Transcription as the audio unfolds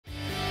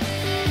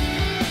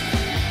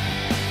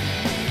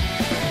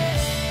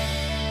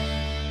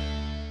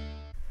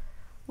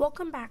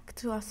welcome back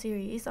to our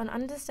series on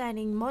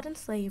understanding modern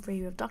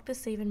slavery with Dr.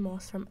 Stephen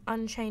Morse from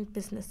Unchained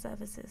Business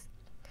Services.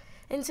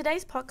 In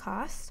today's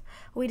podcast,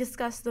 we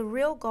discuss the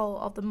real goal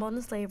of the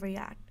Modern Slavery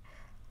Act.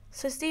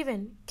 So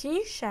Stephen, can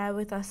you share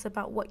with us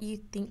about what you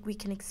think we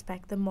can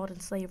expect the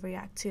Modern Slavery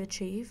Act to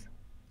achieve?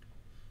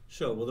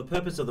 Sure. Well, the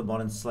purpose of the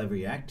Modern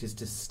Slavery Act is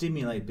to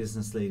stimulate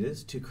business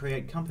leaders to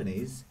create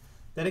companies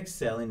that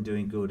excel in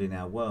doing good in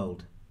our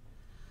world.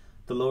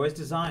 The law is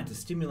designed to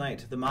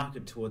stimulate the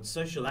market towards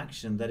social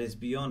action that is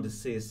beyond a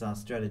CSR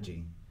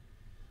strategy.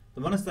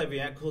 The Modern Slavery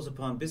Act calls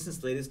upon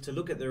business leaders to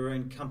look at their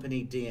own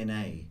company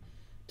DNA,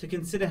 to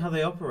consider how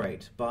they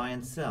operate, buy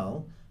and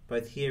sell,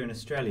 both here in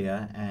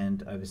Australia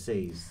and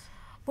overseas.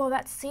 Well,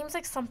 that seems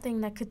like something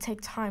that could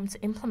take time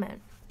to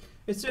implement.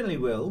 It certainly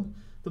will.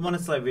 The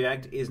Modern Slavery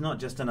Act is not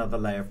just another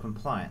layer of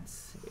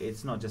compliance.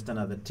 It's not just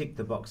another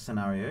tick-the-box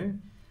scenario,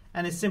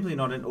 and it's simply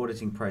not an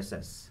auditing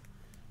process.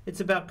 It's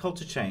about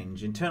culture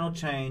change, internal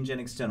change and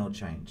external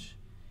change.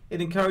 It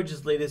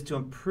encourages leaders to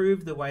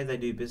improve the way they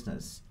do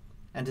business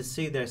and to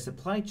see their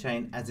supply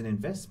chain as an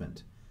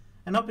investment,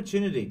 an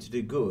opportunity to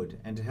do good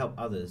and to help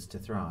others to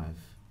thrive.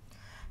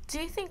 Do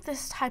you think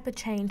this type of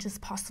change is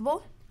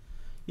possible?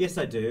 Yes,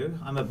 I do.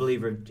 I'm a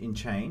believer in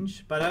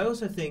change, but I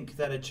also think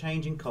that a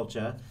change in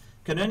culture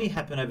can only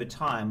happen over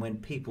time when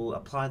people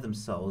apply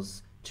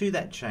themselves to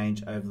that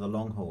change over the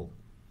long haul.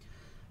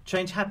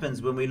 Change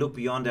happens when we look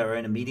beyond our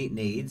own immediate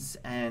needs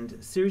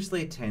and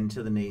seriously attend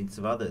to the needs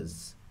of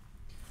others.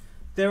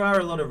 There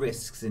are a lot of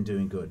risks in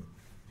doing good.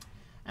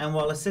 And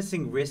while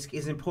assessing risk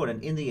is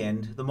important, in the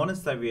end, the Modern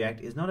Slavery Act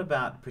is not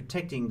about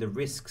protecting the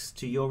risks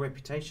to your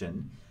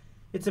reputation.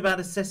 It's about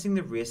assessing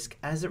the risk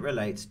as it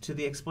relates to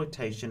the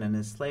exploitation and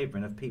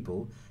enslavement of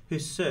people who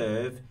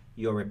serve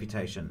your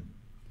reputation.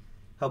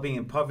 Helping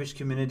impoverished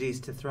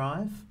communities to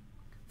thrive?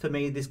 For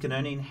me, this can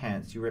only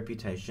enhance your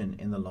reputation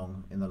in the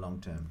long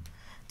term.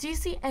 Do you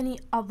see any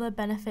other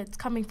benefits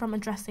coming from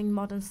addressing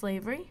modern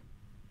slavery?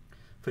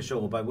 For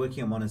sure, by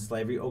working on modern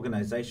slavery,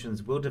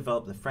 organisations will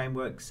develop the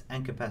frameworks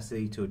and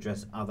capacity to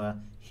address other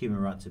human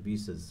rights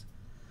abuses.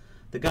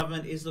 The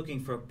government is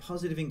looking for a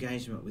positive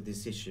engagement with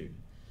this issue,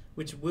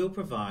 which will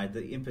provide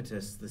the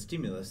impetus, the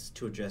stimulus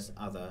to address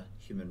other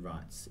human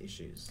rights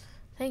issues.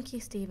 Thank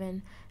you,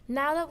 Stephen.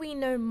 Now that we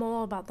know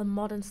more about the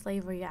Modern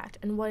Slavery Act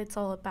and what it's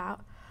all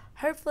about,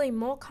 hopefully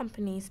more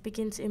companies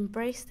begin to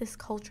embrace this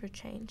culture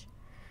change.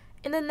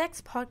 In the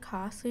next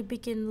podcast, we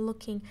begin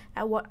looking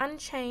at what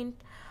Unchained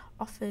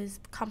offers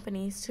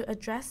companies to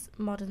address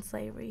modern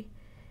slavery.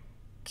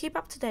 Keep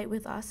up to date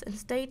with us and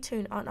stay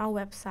tuned on our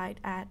website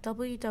at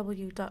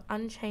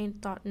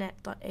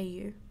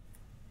www.unchained.net.au.